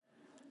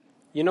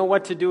You know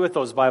what to do with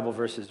those Bible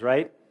verses,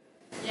 right?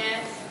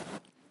 Yes.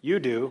 You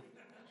do.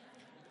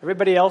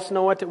 Everybody else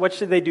know what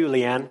should they do,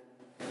 Leanne?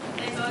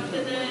 They go to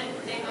the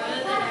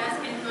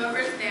desk and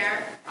whoever's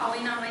there,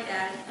 probably not my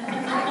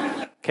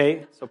dad.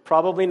 Okay, so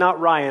probably not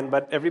Ryan,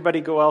 but everybody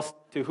go else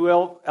to who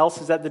else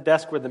is at the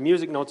desk where the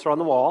music notes are on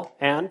the wall,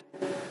 and?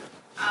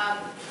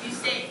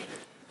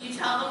 You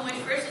tell them which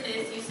verse it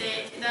is, you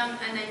say it to them,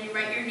 and then you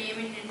write your name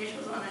and your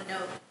initials on a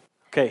note.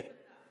 Okay,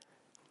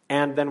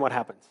 and then what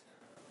happens?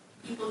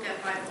 People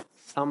get Bibles.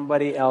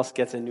 Somebody else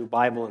gets a new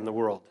Bible in the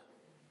world.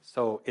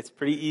 So it's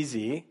pretty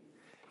easy.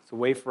 It's a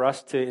way for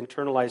us to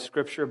internalize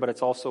Scripture, but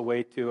it's also a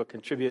way to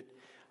contribute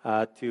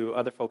to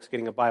other folks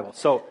getting a Bible.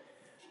 So,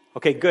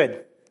 okay,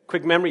 good.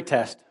 Quick memory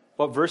test.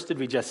 What verse did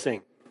we just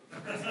sing?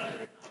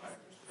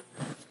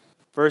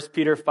 1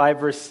 Peter 5,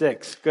 verse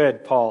 6.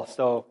 Good, Paul.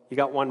 So you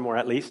got one more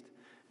at least.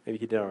 Maybe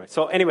you did all right.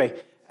 So anyway,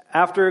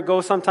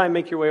 go sometime,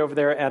 make your way over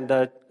there,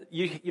 and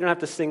you don't have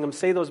to sing them.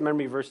 Say those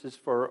memory verses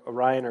for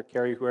Ryan or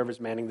Carrie, whoever's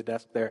manning the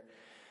desk there,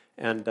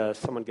 and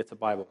someone gets a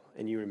Bible,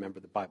 and you remember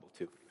the Bible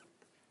too.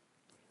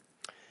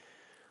 A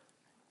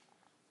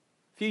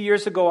few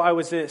years ago, I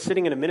was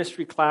sitting in a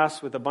ministry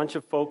class with a bunch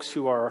of folks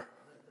who are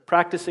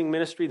practicing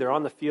ministry. They're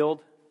on the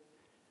field.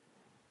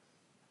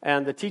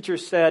 And the teacher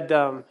said,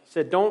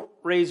 don't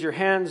raise your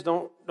hands,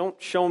 don't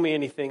show me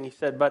anything. He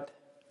said, but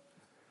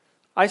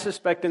I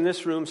suspect in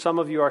this room some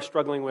of you are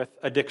struggling with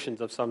addictions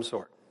of some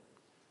sort.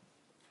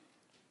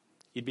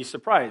 You'd be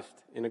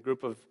surprised in a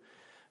group of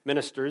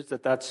ministers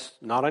that that's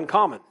not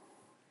uncommon.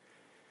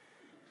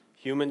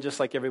 Human just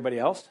like everybody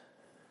else.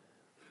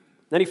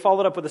 Then he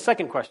followed up with a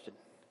second question.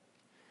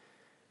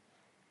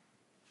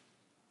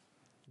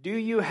 Do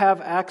you have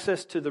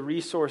access to the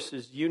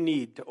resources you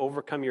need to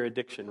overcome your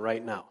addiction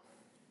right now?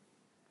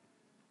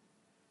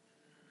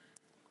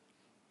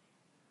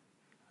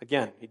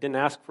 Again, he didn't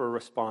ask for a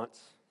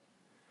response,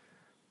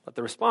 but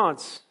the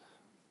response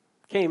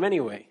came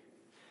anyway.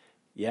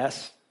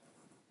 Yes.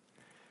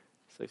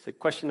 So he said,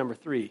 question number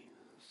 3.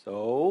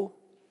 So,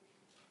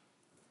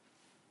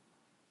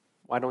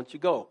 why don't you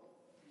go?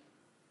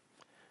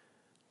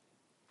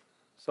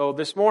 So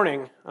this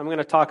morning, I'm going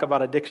to talk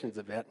about addictions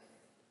a bit.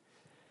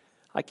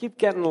 I keep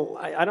getting,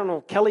 I don't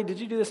know, Kelly,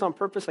 did you do this on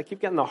purpose? I keep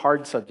getting the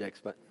hard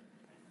subjects, but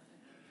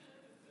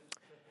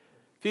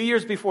a few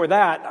years before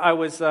that, I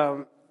was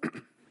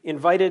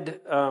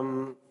invited,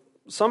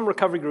 some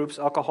recovery groups,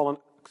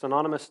 Alcoholics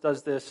Anonymous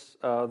does this.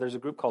 There's a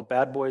group called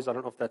Bad Boys. I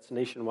don't know if that's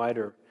nationwide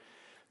or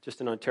just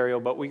in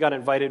Ontario, but we got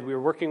invited. We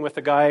were working with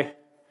a guy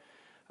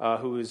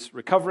who was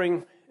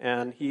recovering,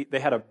 and they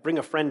had a bring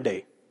a friend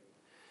day.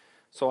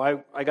 So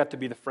I got to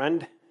be the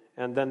friend,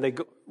 and then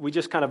we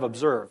just kind of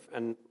observe,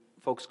 and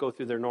folks go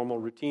through their normal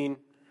routine.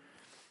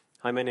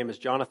 Hi, my name is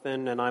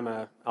Jonathan, and I'm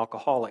an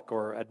alcoholic.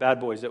 Or at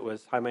Bad Boys, it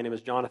was, hi, my name is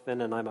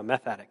Jonathan, and I'm a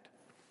meth addict.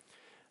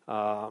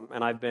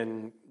 And I've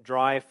been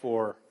dry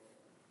for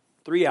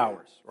 3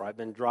 hours, or I've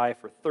been dry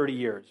for 30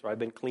 years, or I've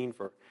been clean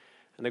for...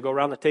 And they go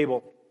around the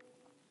table.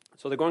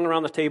 So they're going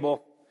around the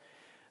table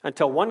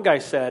until one guy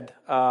said,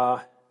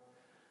 I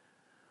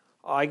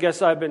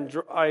guess I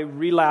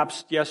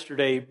relapsed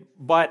yesterday,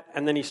 but...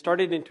 And then he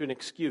started into an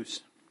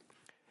excuse.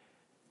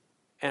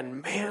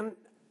 And man,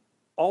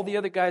 all the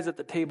other guys at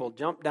the table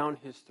jumped down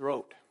his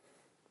throat.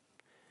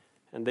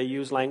 And they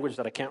used language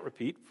that I can't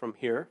repeat from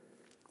here.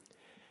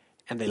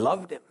 And they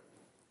loved him.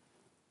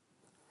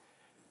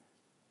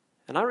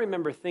 And I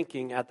remember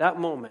thinking at that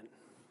moment,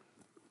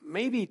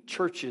 maybe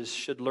churches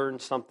should learn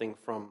something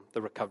from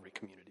the recovery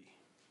community.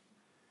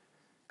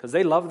 Because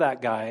they loved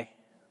that guy,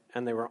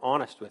 and they were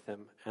honest with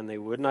him, and they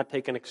would not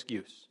take an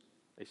excuse.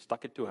 They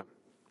stuck it to him.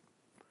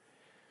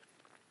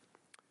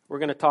 We're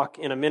going to talk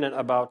in a minute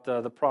about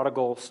the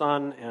prodigal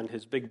son and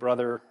his big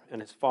brother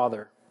and his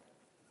father.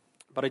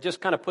 But I just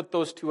kind of put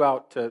those two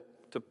out to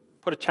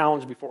put a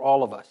challenge before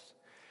all of us.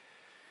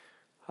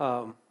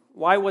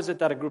 Why was it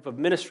that a group of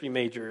ministry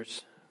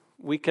majors,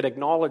 we could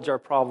acknowledge our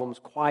problems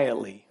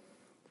quietly?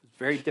 It's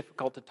very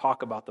difficult to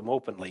talk about them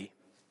openly.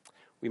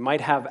 We might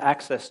have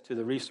access to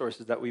the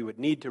resources that we would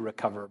need to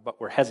recover,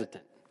 but we're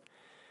hesitant.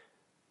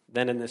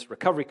 Then in this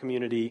recovery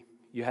community,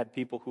 you had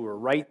people who were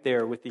right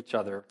there with each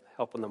other,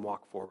 helping them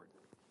walk forward.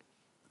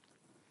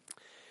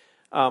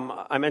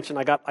 I mentioned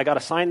I got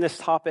assigned this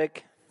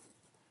topic.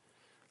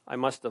 I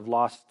must have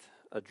lost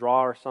a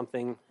draw or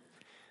something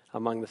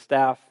among the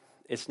staff.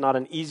 It's not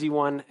an easy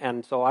one,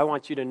 and so I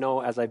want you to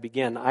know as I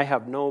begin, I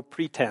have no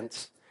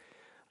pretense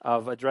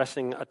of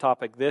addressing a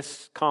topic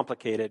this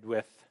complicated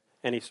with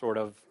any sort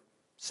of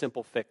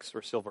simple fix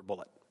or silver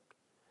bullet.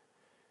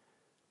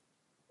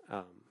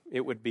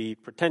 It would be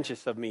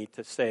pretentious of me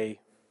to say,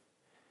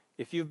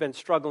 if you've been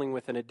struggling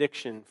with an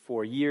addiction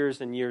for years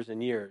and years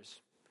and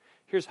years,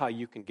 here's how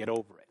you can get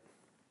over it.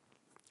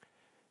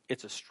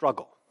 It's a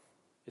struggle.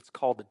 It's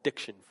called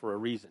addiction for a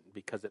reason,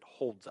 because it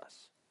holds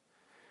us.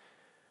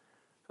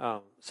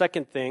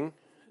 Second thing,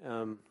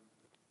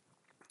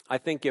 I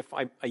think if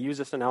I use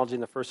this analogy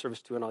in the first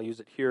service too, and I'll use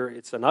it here,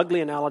 it's an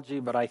ugly analogy,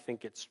 but I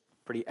think it's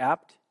pretty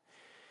apt.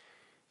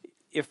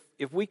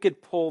 If we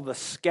could pull the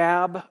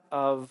scab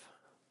of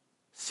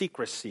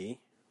secrecy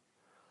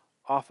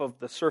off of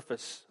the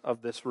surface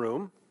of this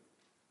room,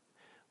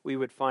 we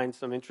would find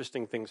some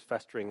interesting things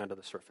festering under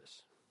the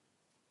surface,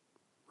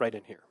 right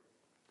in here.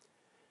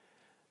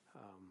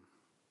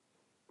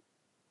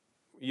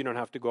 You don't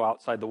have to go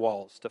outside the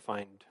walls to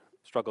find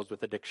struggles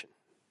with addiction.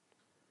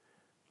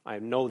 I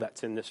know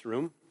that's in this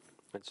room,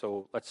 and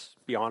so let's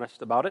be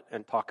honest about it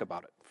and talk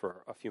about it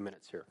for a few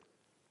minutes here.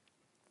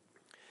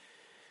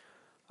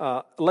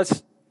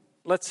 Let's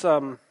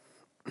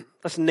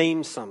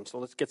name some. So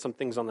let's get some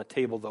things on the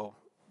table, though,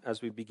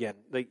 as we begin.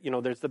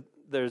 There's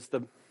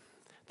the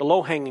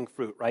low-hanging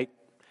fruit, right?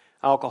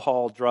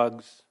 Alcohol,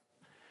 drugs,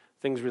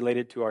 things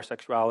related to our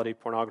sexuality,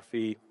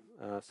 pornography,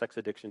 sex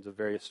addictions of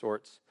various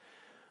sorts.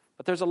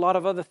 But there's a lot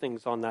of other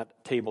things on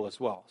that table as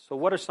well. So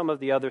what are some of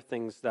the other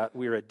things that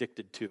we're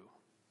addicted to?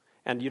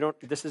 And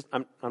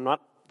I'm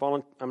not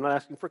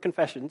asking for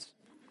confessions.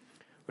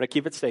 I'm going to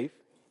keep it safe.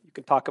 You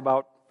can talk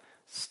about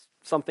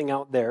something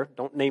out there.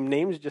 Don't name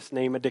names, just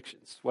name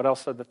addictions. What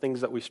else are the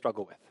things that we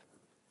struggle with?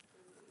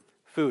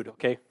 Food,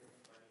 okay.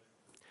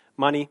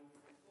 Money.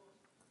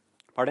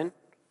 Pardon?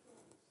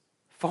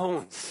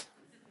 Phones.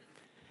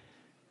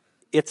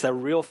 It's a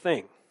real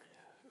thing.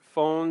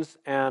 Phones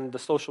and the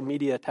social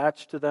media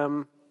attached to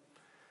them.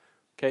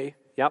 Okay,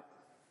 yep.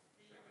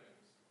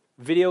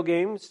 Video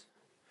games.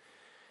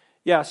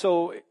 Yeah,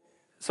 so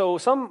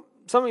some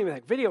of you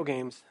think, video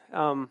games.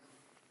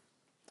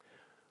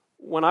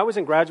 When I was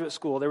in graduate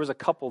school, there was a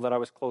couple that I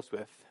was close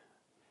with.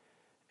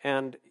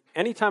 And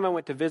anytime I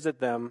went to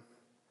visit them,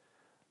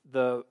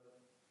 the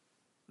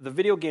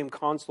video game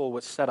console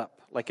was set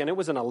up. And it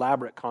was an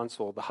elaborate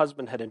console. The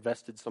husband had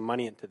invested some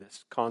money into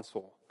this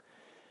console.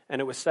 And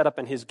it was set up,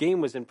 and his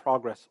game was in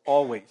progress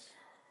always.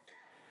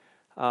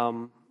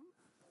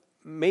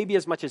 Maybe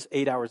as much as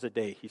 8 hours a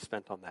day he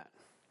spent on that.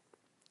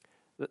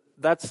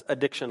 That's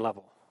addiction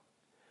level.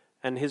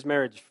 And his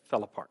marriage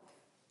fell apart.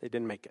 They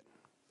didn't make it.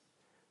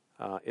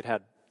 It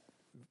had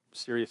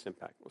serious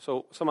impact.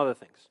 So some other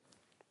things.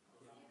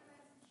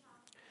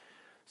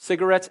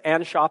 Cigarettes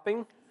and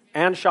shopping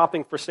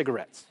for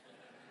cigarettes.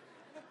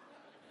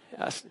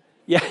 Yes.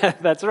 Yeah,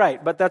 that's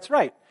right. But that's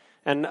right.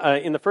 And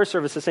in the first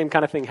service, the same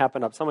kind of thing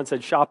happened up. Someone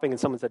said shopping and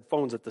someone said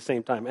phones at the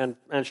same time,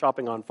 and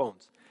shopping on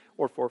phones,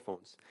 or for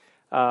phones.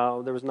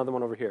 There was another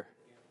one over here.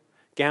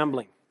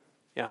 Gambling.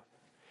 Yeah.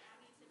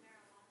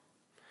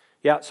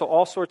 Yeah, so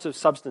all sorts of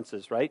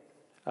substances, right?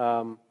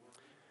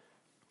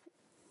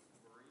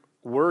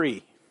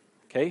 Worry.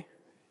 Okay?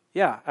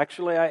 Yeah,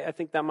 actually, I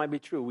think that might be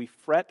true. We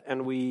fret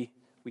and we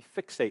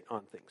fixate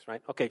on things,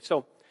 right? Okay,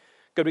 so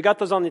good. We got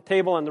those on the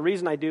table, and the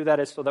reason I do that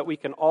is so that we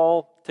can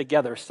all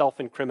together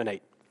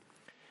self-incriminate.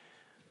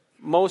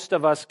 Most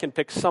of us can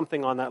pick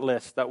something on that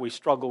list that we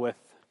struggle with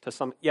to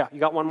some. Yeah, you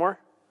got one more?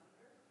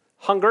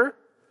 Hunger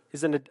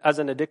is as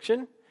an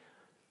addiction.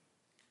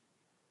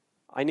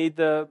 I need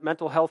the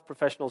mental health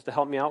professionals to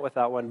help me out with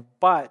that one.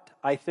 But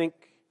I think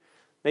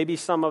maybe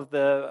some of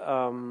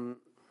the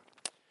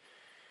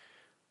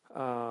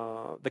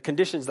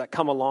conditions that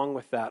come along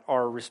with that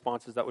are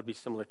responses that would be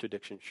similar to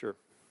addiction. Sure.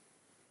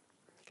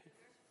 Okay.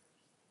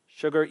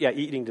 Sugar, yeah,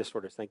 eating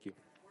disorders. Thank you.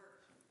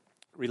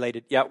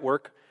 Related, yeah,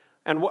 work.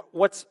 And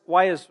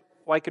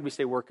why could we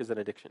say work is an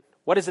addiction?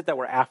 What is it that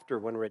we're after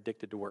when we're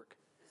addicted to work?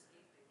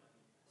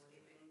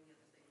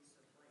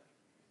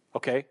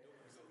 Okay.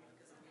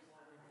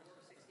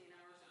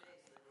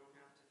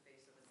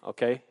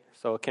 Okay,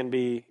 so it can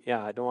be,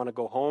 I don't want to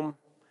go home,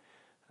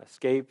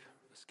 escape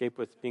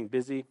with being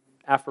busy,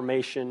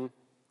 affirmation,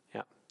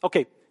 yeah.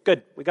 Okay,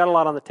 good. We got a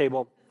lot on the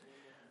table.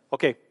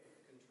 Okay.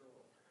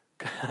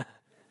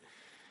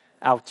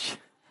 Ouch.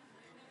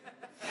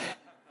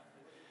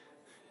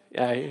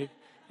 Yeah, you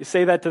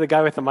say that to the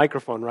guy with the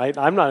microphone, right?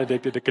 I'm not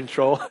addicted to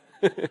control.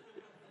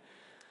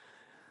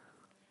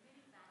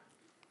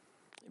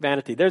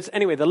 Vanity.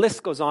 Anyway, the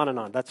list goes on and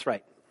on. That's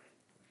right.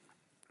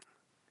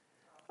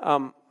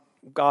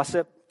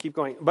 Gossip. Keep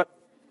going. But,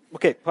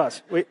 okay,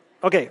 pause. We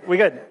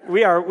good.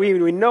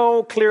 We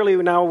know clearly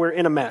now we're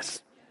in a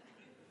mess.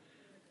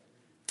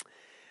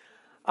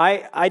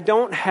 I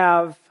don't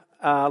have,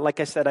 like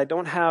I said, I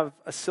don't have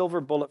a silver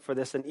bullet for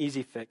this, an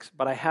easy fix,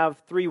 but I have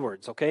 3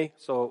 words, okay?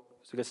 So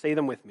you can say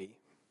them with me.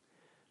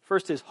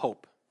 First is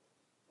hope.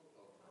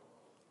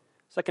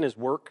 Second is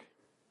work.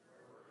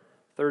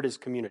 Third is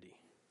community.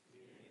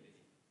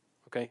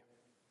 Okay?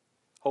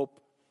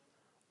 Hope,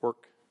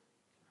 work,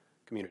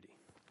 community.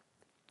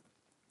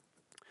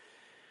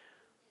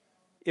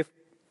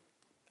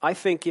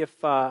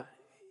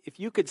 If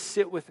you could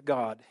sit with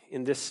God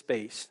in this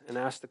space and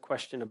ask the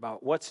question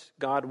about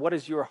God, what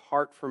is your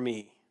heart for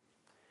me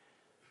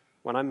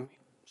when I'm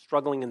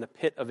struggling in the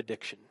pit of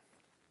addiction?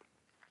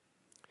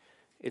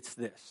 It's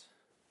this.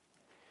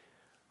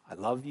 I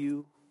love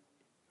you,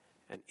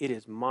 and it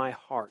is my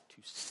heart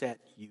to set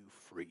you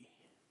free.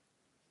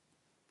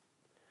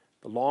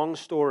 The long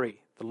story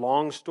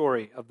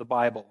of the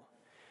Bible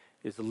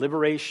is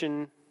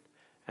liberation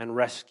and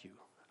rescue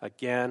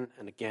again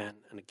and again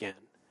and again.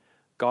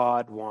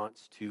 God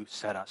wants to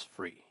set us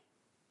free.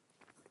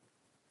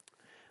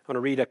 I'm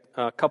going to read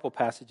a couple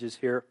passages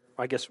here.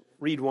 I guess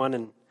read one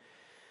and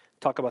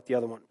talk about the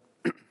other one.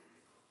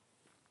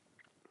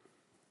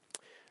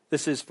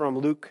 This is from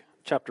Luke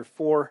chapter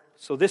 4.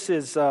 So this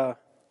is, I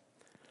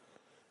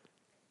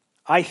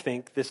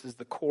think, this is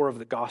the core of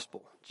the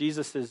gospel.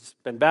 Jesus has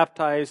been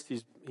baptized.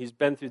 He's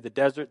been through the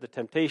desert, the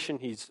temptation.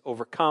 He's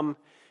overcome.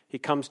 He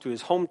comes to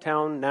his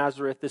hometown,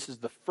 Nazareth. This is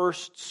the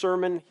first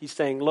sermon. He's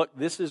saying, look,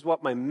 this is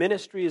what my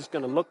ministry is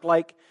going to look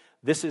like.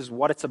 This is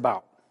what it's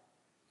about.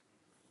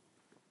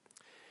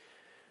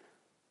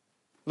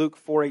 Luke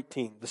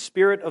 4:18. The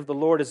Spirit of the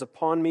Lord is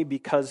upon me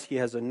because he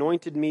has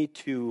anointed me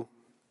to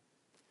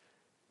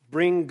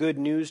bring good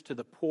news to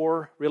the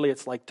poor. Really,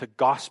 it's like to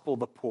gospel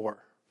the poor.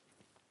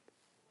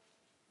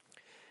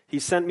 He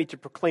sent me to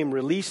proclaim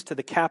release to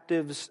the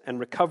captives and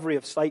recovery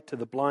of sight to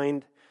the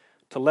blind,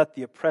 to let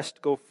the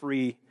oppressed go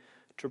free,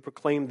 to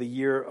proclaim the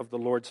year of the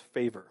Lord's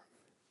favor.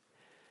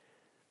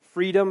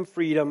 Freedom,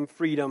 freedom,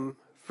 freedom,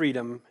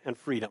 freedom, and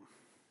freedom.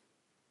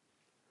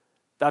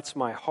 That's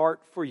my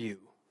heart for you,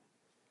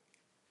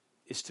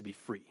 is to be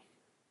free.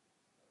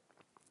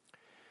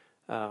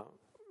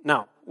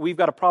 Now, we've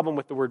got a problem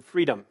with the word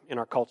freedom in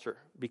our culture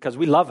because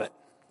we love it.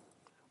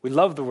 We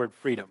love the word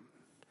freedom.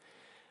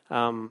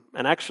 And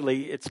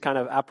actually, it's kind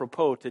of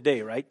apropos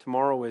today, right?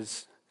 Tomorrow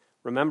is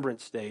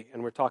Remembrance Day,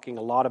 and we're talking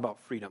a lot about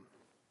freedom,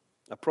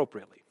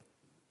 appropriately.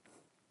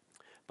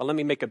 But let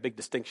me make a big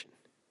distinction.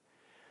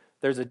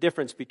 There's a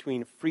difference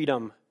between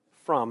freedom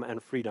from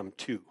and freedom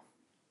to.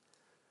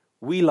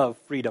 We love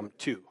freedom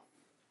too.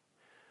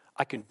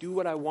 I can do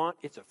what I want.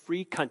 It's a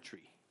free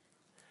country.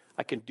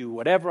 I can do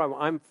whatever I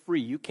want. I'm free.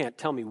 You can't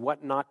tell me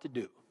what not to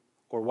do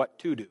or what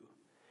to do.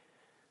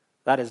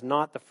 That is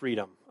not the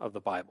freedom of the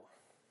Bible.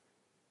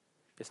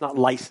 It's not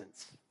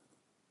license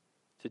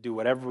to do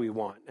whatever we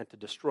want and to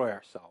destroy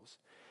ourselves.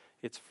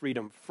 It's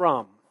freedom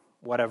from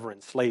whatever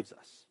enslaves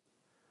us.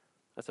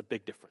 That's a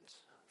big difference.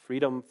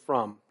 Freedom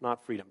from,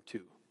 not freedom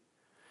to.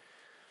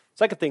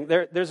 Second thing,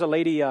 there's a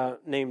lady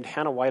named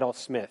Hannah Whitall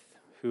Smith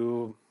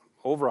who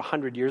over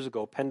 100 years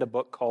ago penned a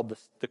book called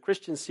The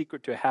Christian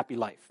Secret to a Happy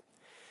Life.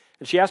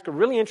 And she asked a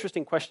really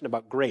interesting question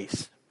about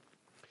grace.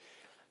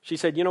 She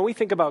said, we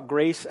think about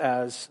grace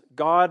as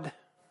God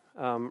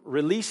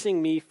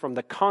releasing me from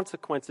the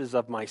consequences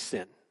of my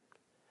sin.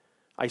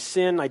 I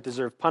sin, I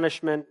deserve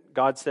punishment.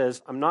 God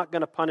says, I'm not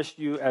going to punish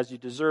you as you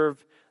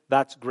deserve.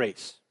 That's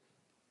grace.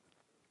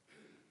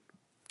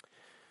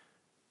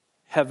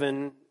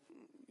 Heaven,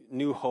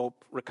 new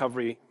hope,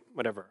 recovery,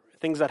 whatever.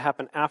 Things that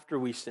happen after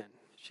we sin.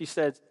 She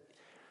says,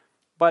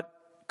 but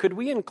could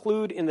we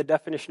include in the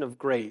definition of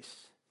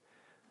grace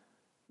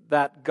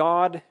that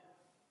God,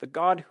 the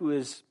God who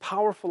is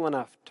powerful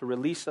enough to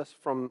release us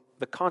from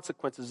the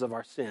consequences of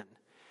our sin,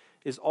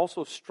 is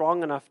also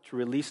strong enough to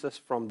release us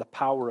from the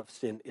power of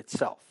sin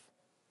itself,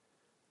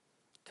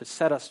 to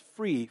set us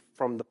free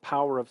from the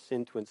power of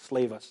sin to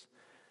enslave us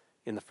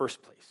in the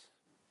first place?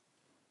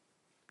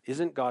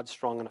 Isn't God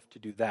strong enough to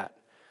do that?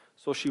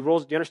 So she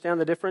rolls, do you understand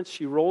the difference?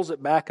 She rolls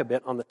it back a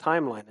bit on the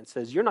timeline and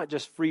says, you're not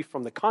just free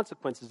from the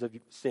consequences of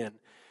sin.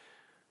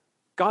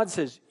 God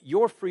says,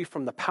 you're free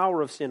from the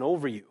power of sin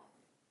over you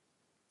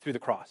through the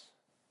cross.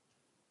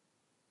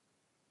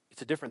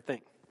 It's a different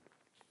thing.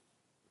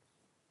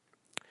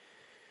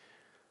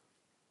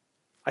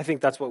 I think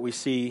that's what we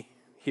see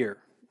here.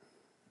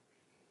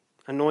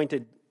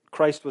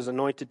 Christ was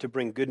anointed to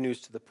bring good news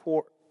to the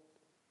poor,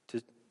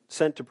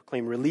 sent to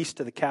proclaim release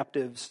to the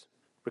captives,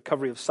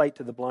 recovery of sight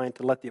to the blind,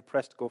 to let the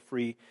oppressed go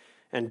free,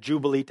 and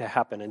jubilee to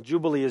happen. And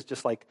jubilee is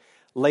just like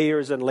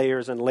layers and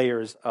layers and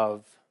layers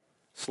of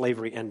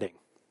slavery ending,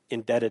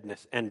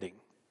 indebtedness ending,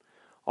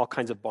 all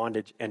kinds of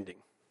bondage ending.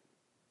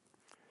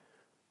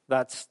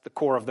 That's the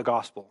core of the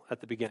gospel at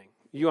the beginning.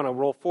 You want to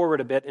roll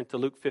forward a bit into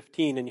Luke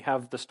 15, and you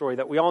have the story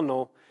that we all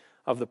know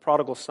of the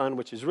prodigal son,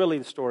 which is really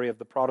the story of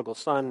the prodigal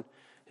son,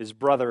 his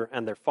brother,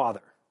 and their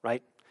father,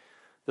 right?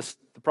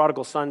 The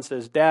prodigal son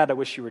says, Dad, I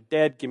wish you were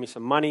dead. Give me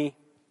some money.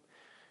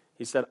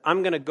 He said,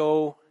 I'm going to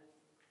go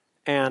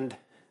and,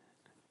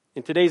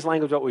 in today's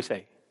language, what we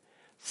say,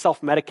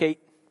 self-medicate,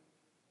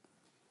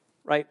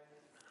 right?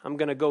 I'm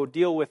going to go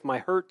deal with my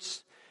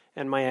hurts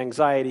and my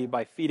anxiety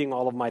by feeding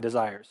all of my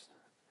desires.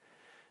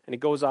 And he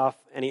goes off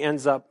and he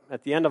ends up,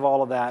 at the end of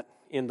all of that,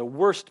 in the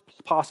worst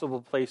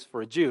possible place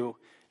for a Jew,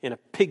 in a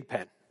pig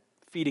pen,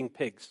 feeding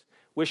pigs,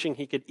 wishing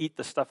he could eat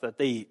the stuff that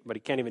they eat, but he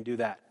can't even do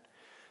that.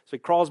 So he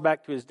crawls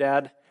back to his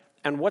dad,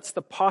 and what's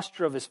the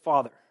posture of his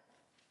father?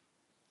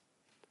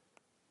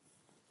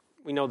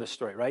 We know this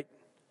story, right?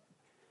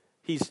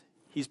 He's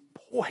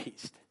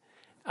poised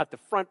at the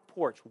front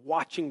porch,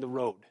 watching the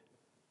road,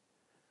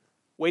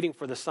 waiting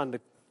for the son to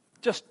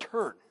just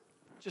turn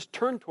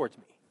towards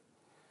me.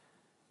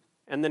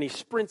 And then he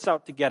sprints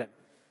out to get him.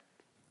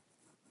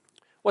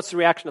 What's the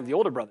reaction of the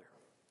older brother?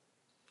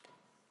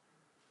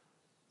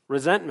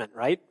 Resentment,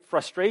 right?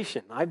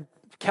 Frustration. I've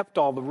kept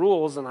all the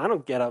rules, and I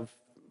don't get a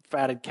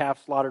fatted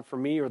calf slaughtered for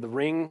me, or the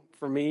ring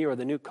for me, or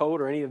the new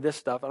coat, or any of this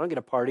stuff. I don't get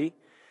a party.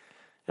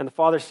 And the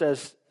father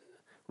says,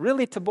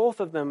 really, to both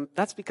of them,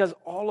 that's because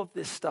all of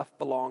this stuff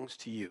belongs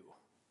to you.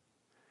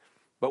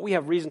 But we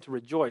have reason to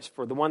rejoice,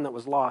 for the one that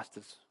was lost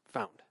is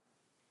found.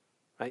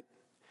 Right?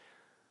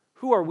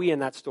 Who are we in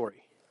that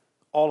story?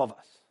 All of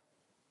us.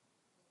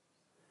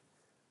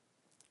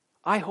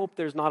 I hope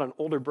there's not an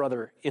older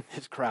brother in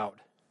this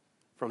crowd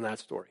from that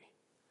story.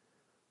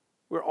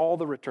 We're all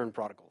the returned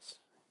prodigals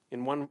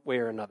in one way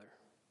or another.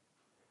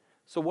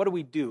 So what do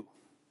we do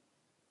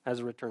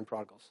as returned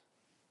prodigals?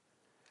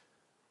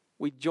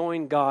 We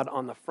join God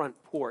on the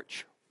front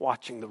porch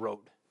watching the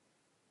road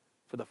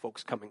for the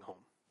folks coming home.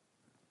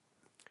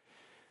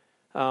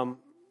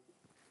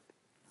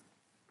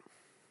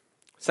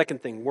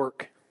 Second thing,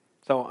 work.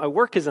 So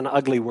work is an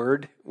ugly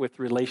word with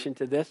relation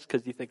to this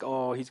because you think,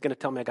 oh, he's going to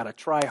tell me I got to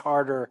try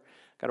harder,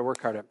 got to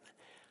work harder.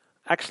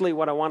 Actually,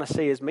 what I want to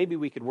say is maybe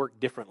we could work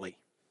differently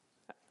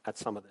at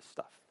some of this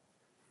stuff.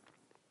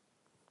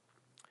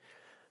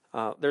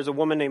 There's a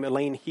woman named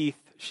Elaine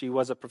Heath. She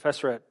was a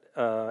professor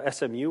at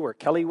SMU where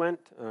Kelly went.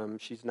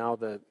 She's now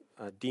the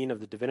dean of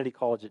the Divinity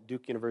College at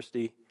Duke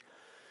University.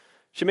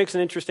 She makes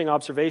an interesting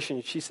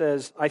observation. She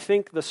says, I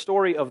think the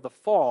story of the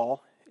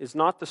fall is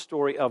not the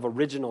story of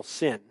original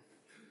sin.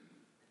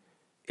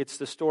 It's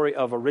the story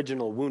of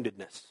original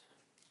woundedness.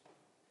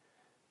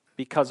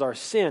 Because our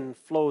sin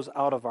flows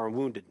out of our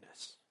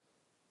woundedness.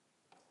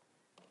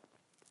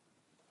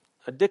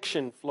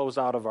 Addiction flows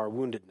out of our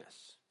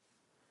woundedness.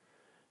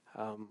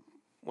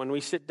 When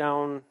we sit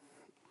down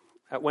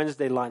at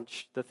Wednesday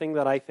lunch, the thing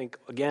that I think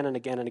again and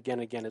again and again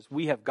and again is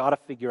we have got to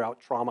figure out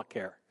trauma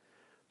care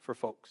for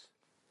folks.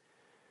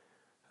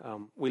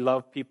 We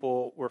love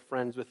people. We're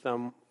friends with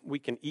them. We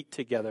can eat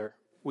together.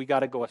 We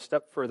got to go a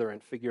step further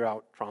and figure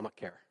out trauma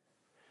care.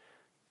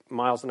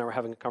 Miles and I were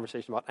having a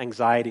conversation about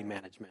anxiety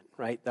management,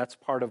 right? That's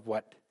part of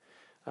what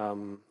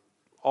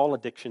all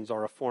addictions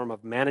are, a form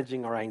of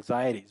managing our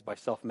anxieties by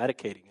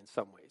self-medicating in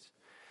some ways.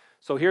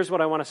 So here's what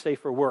I want to say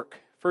for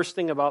work. First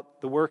thing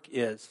about the work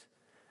is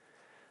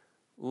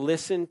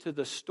listen to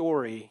the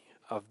story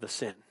of the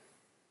sin.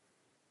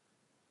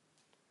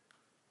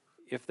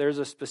 If there's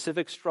a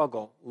specific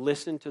struggle,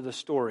 listen to the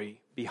story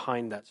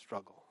behind that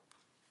struggle.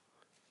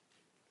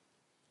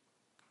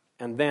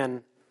 And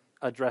then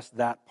address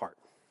that part.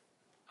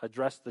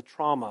 Address the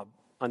trauma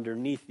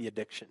underneath the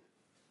addiction.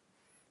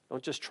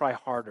 Don't just try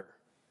harder.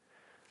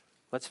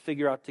 Let's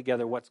figure out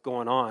together what's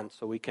going on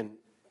so we can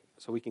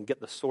get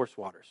the source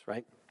waters,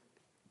 right?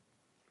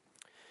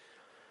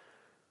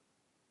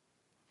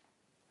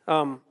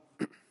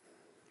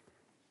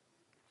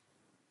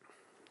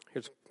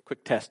 Here's a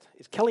quick test.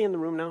 Is Kelly in the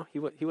room now? He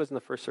was in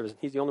the first service.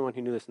 He's the only one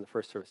who knew this in the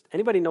first service.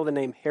 Anybody know the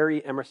name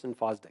Harry Emerson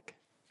Fosdick?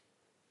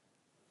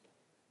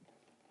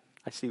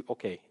 I see.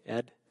 Okay,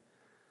 Ed.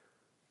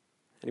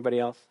 Anybody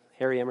else?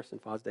 Harry Emerson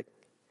Fosdick.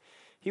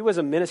 He was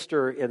a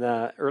minister in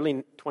the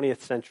early 20th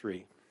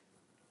century.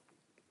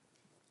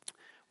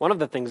 One of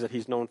the things that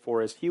he's known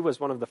for is he was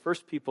one of the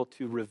first people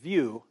to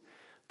review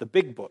the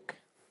big book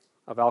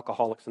of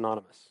Alcoholics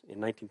Anonymous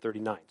in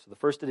 1939. So the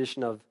first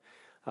edition of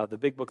the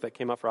big book that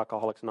came out for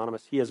Alcoholics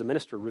Anonymous, he as a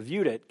minister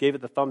reviewed it, gave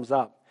it the thumbs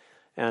up,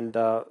 and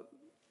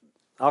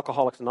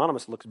Alcoholics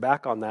Anonymous looks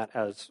back on that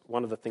as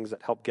one of the things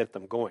that helped get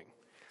them going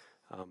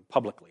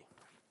publicly.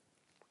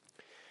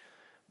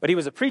 But he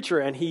was a preacher,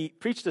 and he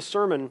preached a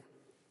sermon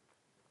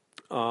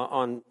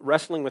on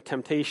wrestling with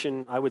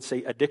temptation, I would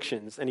say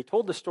addictions, and he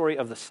told the story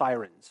of the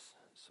sirens.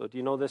 So do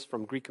you know this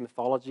from Greek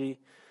mythology?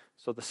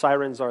 So the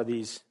sirens are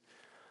these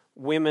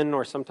women,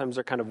 or sometimes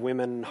they're kind of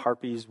women,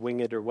 harpies,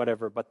 winged, or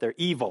whatever, but they're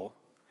evil.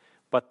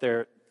 But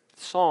their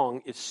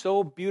song is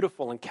so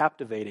beautiful and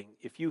captivating.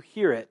 If you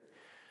hear it,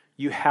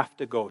 you have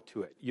to go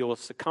to it. You'll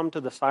succumb to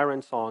the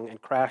siren song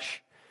and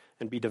crash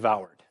and be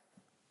devoured.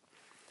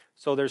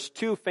 So there's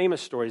two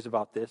famous stories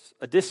about this.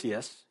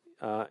 Odysseus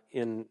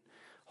in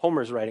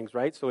Homer's writings,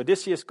 right? So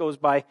Odysseus goes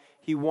by,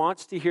 he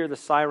wants to hear the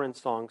siren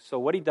song. So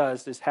what he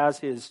does is has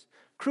his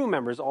crew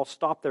members all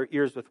stop their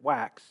ears with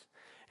wax,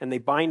 and they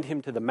bind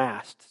him to the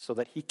mast so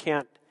that he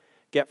can't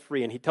get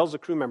free. And he tells the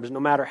crew members, no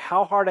matter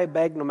how hard I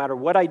beg, no matter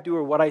what I do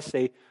or what I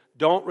say,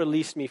 don't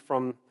release me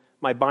from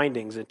my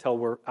bindings until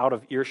we're out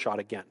of earshot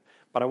again.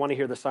 But I want to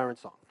hear the siren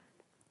song.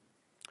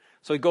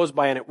 So he goes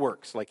by and it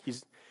works. Like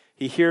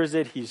he hears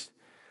it, he's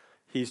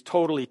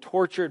totally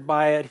tortured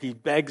by it. He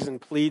begs and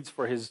pleads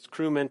for his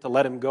crewmen to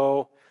let him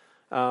go,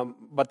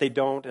 but they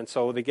don't, and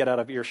so they get out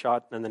of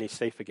earshot, and then he's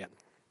safe again.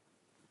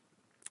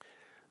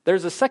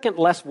 There's a second,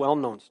 less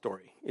well-known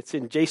story. It's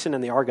in Jason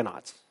and the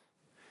Argonauts.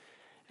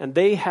 And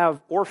they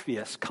have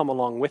Orpheus come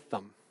along with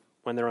them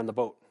when they're on the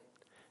boat.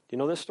 Do you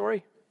know this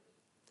story?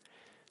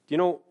 Do you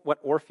know what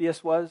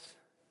Orpheus was?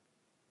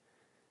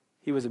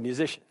 He was a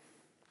musician.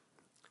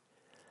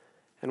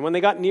 And when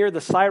they got near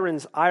the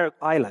Sirens'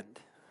 Island,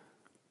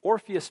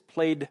 Orpheus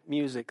played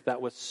music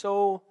that was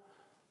so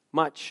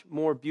much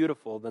more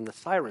beautiful than the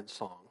siren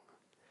song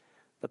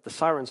that the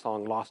siren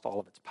song lost all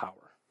of its power.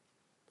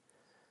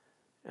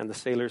 And the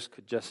sailors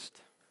could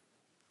just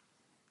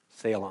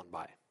sail on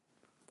by.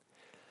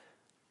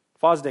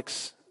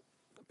 Fosdick's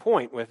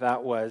point with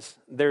that was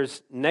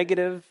there's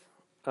negative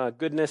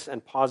goodness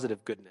and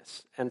positive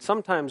goodness. And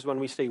sometimes when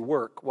we say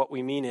work, what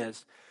we mean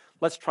is,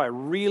 Let's try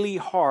really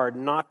hard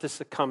not to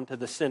succumb to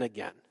the sin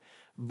again.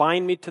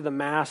 Bind me to the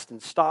mast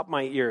and stop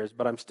my ears,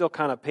 but I'm still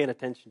kind of paying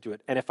attention to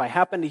it. And if I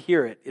happen to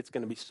hear it, it's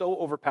going to be so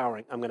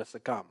overpowering, I'm going to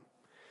succumb.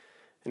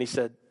 And he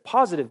said,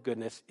 positive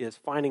goodness is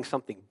finding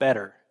something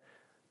better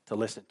to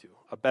listen to,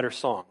 a better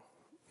song,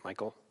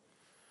 Michael,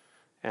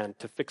 and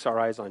to fix our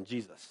eyes on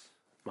Jesus,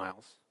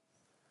 Miles.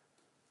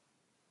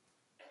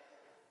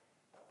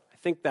 I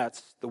think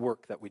that's the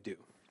work that we do.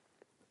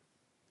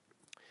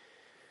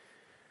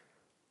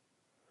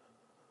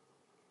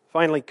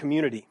 Finally,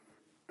 community.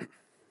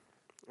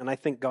 And I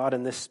think God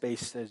in this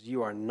space says,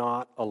 you are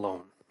not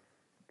alone.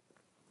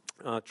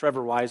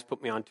 Trevor Wise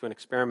put me onto an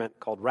experiment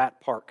called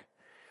Rat Park.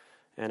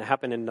 And it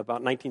happened in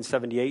about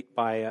 1978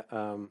 by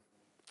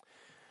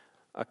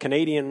a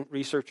Canadian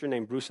researcher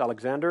named Bruce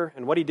Alexander.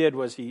 And what he did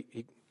was he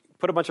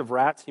put a bunch of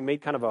rats. He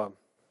made kind of a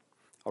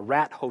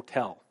rat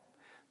hotel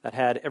that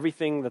had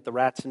everything that the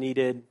rats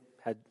needed,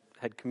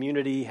 had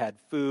community, had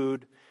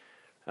food,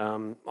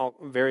 all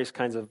various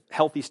kinds of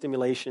healthy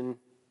stimulation.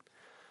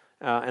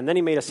 And then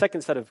he made a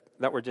second set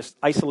that were just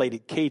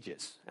isolated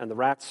cages. And the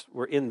rats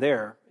were in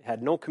there,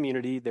 had no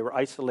community, they were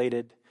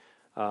isolated.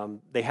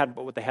 They had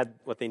what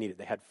they needed.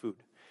 They had food.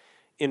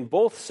 In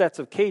both sets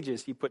of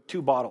cages, he put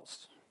 2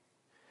 bottles.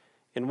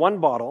 In one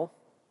bottle,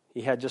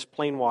 he had just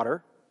plain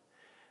water.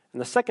 In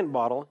the second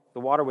bottle, the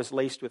water was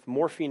laced with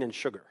morphine and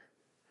sugar.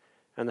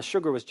 And the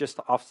sugar was just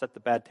to offset the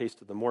bad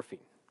taste of the morphine.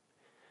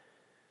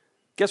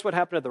 Guess what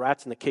happened to the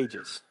rats in the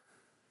cages?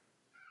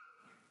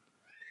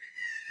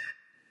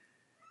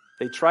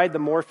 They tried the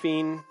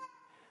morphine.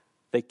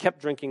 They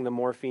kept drinking the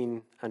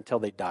morphine until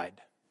they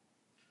died.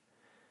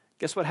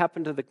 Guess what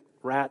happened to the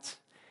rats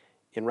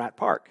in Rat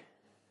Park?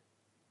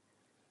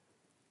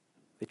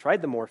 They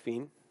tried the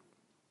morphine,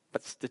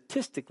 but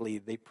statistically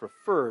they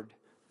preferred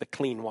the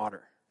clean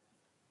water.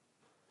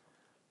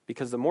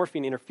 Because the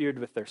morphine interfered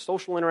with their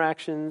social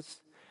interactions.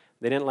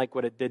 They didn't like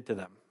what it did to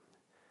them.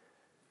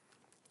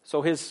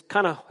 So his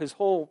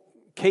whole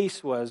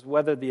case was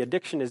whether the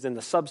addiction is in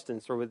the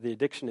substance or whether the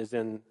addiction is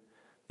in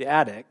the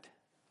addict,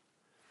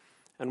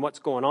 and what's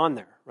going on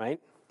there, right?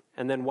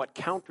 And then what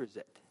counters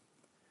it.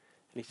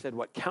 And he said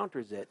what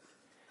counters it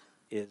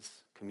is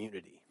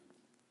community.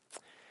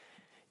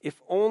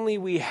 If only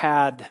we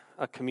had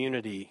a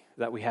community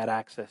that we had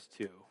access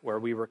to, where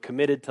we were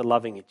committed to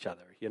loving each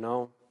other, you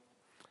know?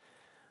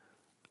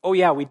 Oh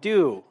yeah, we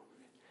do.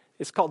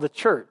 It's called the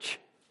church.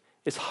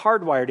 It's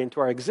hardwired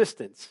into our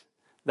existence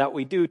that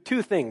we do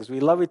 2 things. We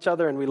love each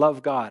other and we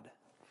love God.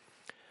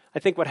 I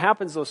think what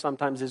happens, though,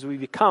 sometimes is we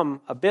become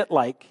a bit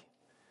like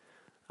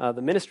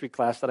the ministry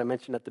class that I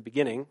mentioned at the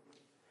beginning,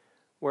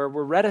 where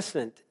we're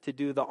reticent to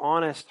do the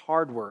honest,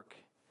 hard work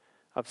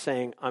of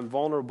saying, I'm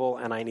vulnerable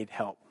and I need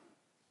help.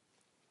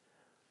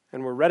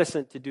 And we're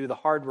reticent to do the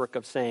hard work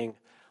of saying,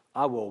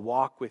 I will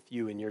walk with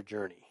you in your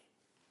journey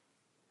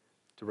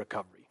to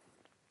recovery.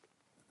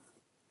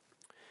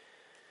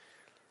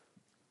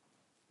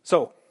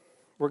 So,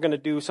 we're going to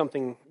do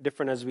something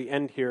different as we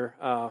end here.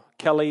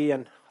 Kelly,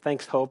 and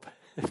thanks, Hope,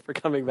 for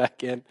coming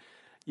back in.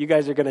 You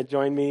guys are going to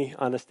join me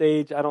on the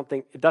stage. I don't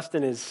think,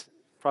 Dustin is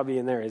probably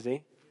in there, is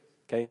he?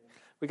 Okay.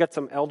 We got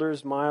some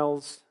elders,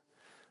 Miles.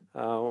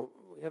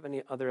 We have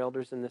any other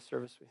elders in this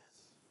service?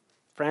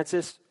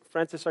 Francis,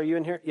 are you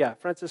in here? Yeah,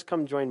 Francis,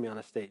 come join me on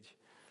the stage.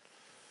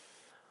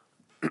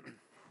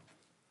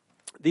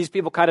 These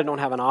people kind of don't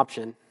have an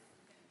option,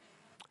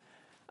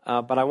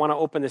 but I want to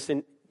open this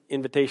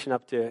invitation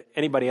up to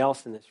anybody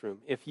else in this room.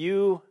 If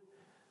you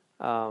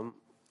have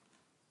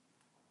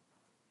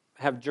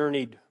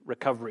journeyed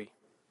recovery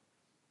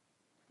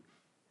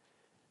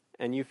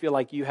and you feel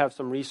like you have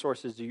some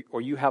resources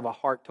or you have a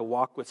heart to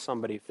walk with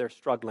somebody if they're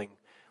struggling,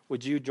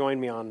 would you join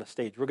me on the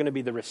stage? We're going to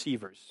be the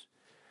receivers.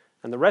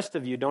 And the rest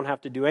of you don't have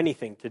to do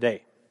anything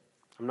today.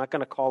 I'm not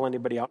going to call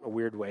anybody out in a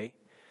weird way.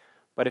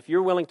 But if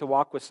you're willing to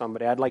walk with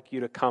somebody, I'd like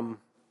you to come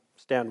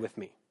stand with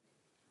me.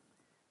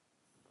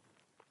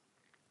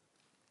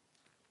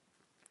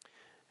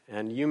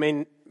 And you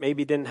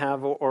maybe didn't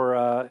have,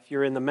 or if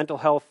you're in the mental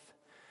health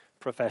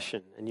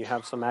profession and you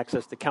have some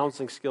access to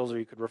counseling skills or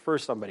you could refer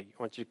somebody,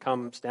 I want you to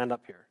come stand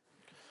up here.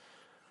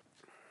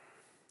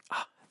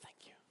 Thank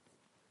you.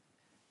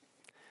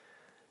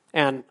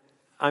 And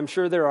I'm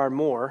sure there are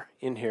more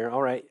in here.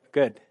 All right,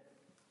 good.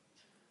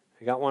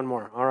 I got one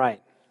more. All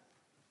right.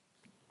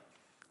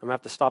 I'm going to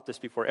have to stop this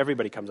before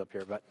everybody comes up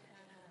here, but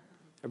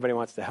everybody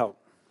wants to help.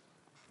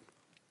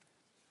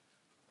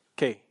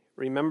 Okay,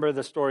 remember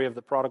the story of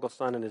the prodigal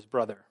son and his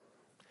brother.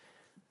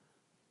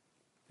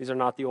 These are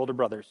not the older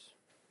brothers.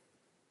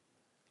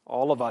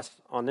 All of us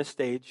on this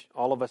stage,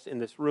 all of us in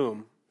this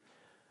room,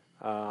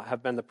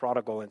 have been the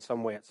prodigal in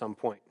some way at some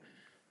point.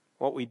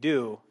 What we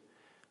do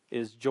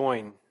is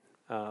join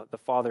the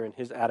Father in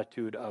his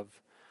attitude of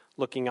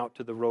looking out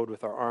to the road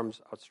with our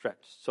arms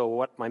outstretched. So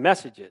what my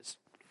message is,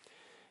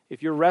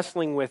 if you're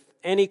wrestling with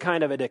any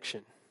kind of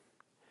addiction,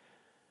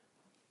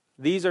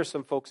 these are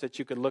some folks that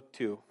you could look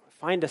to.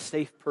 Find a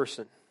safe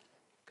person,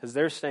 because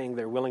they're saying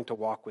they're willing to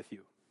walk with you.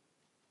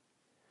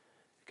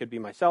 It could be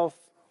myself,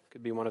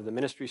 Could be one of the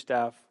ministry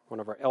staff, one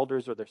of our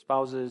elders or their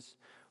spouses,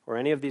 or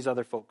any of these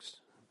other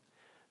folks.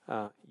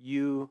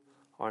 You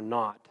are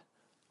not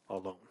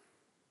alone.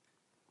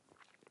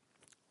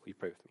 Will you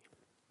pray with me?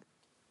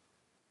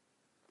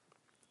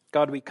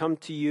 God, we come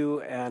to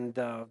you, and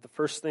the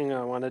first thing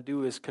I want to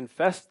do is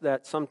confess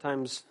that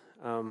sometimes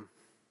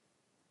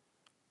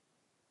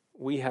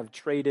we have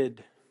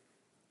traded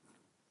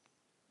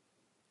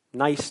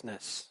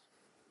niceness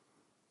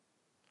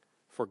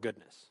for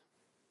goodness.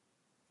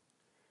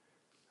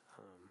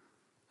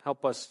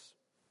 Help us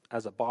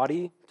as a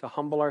body to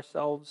humble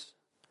ourselves.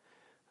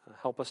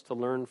 Help us to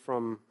learn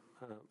from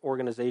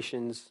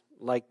organizations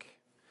like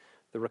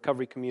the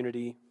recovery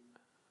community,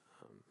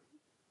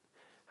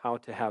 how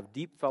to have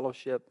deep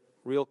fellowship,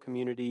 real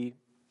community,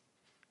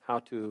 how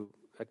to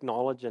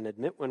acknowledge and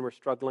admit when we're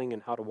struggling,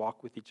 and how to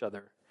walk with each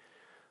other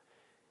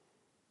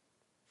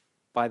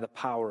by the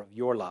power of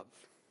your love.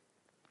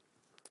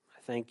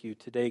 I thank you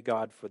today,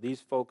 God, for these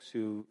folks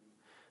who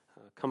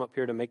come up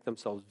here to make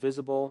themselves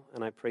visible,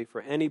 and I pray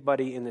for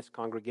anybody in this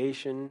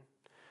congregation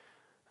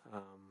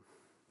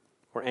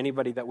or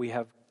anybody that we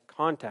have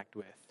contact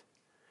with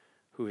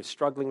who is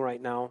struggling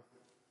right now.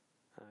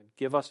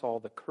 Give us all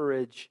the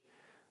courage.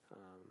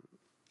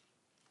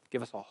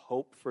 Give us all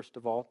hope, first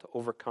of all, to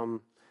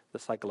overcome the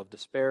cycle of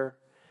despair,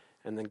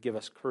 and then give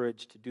us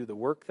courage to do the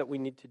work that we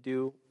need to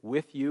do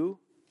with you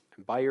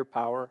and by your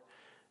power,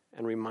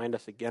 and remind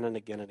us again and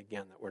again and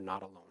again that we're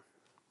not alone.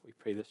 We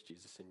pray this,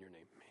 Jesus, in your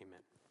name. Amen.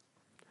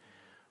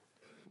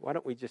 Why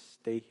don't we just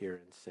stay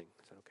here and sing?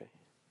 Is that okay?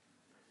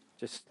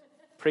 Just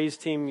praise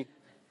team,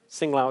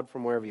 sing loud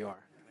from wherever you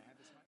are.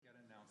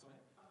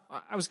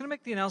 I was going to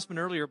make the announcement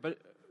earlier, but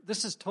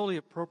this is totally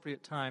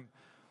appropriate time.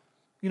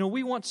 You know,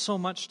 we want so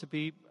much to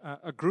be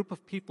a group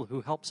of people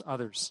who helps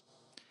others.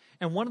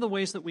 And one of the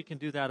ways that we can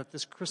do that at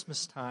this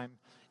Christmas time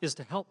is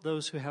to help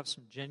those who have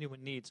some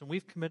genuine needs. And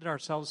we've committed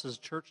ourselves as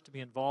a church to be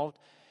involved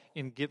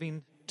in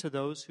giving to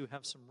those who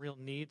have some real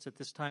needs at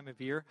this time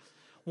of year.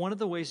 One of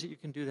the ways that you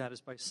can do that is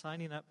by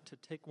signing up to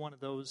take one of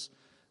those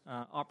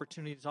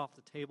opportunities off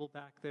the table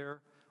back there,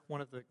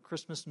 one of the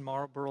Christmas and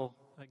Marlboro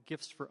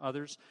gifts for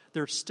others.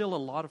 There's still a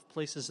lot of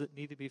places that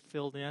need to be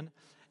filled in,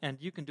 and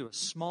you can do a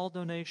small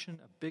donation,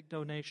 a big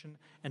donation,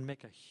 and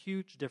make a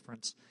huge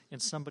difference in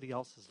somebody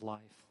else's life.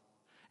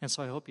 And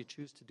so I hope you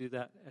choose to do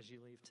that as you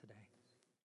leave today.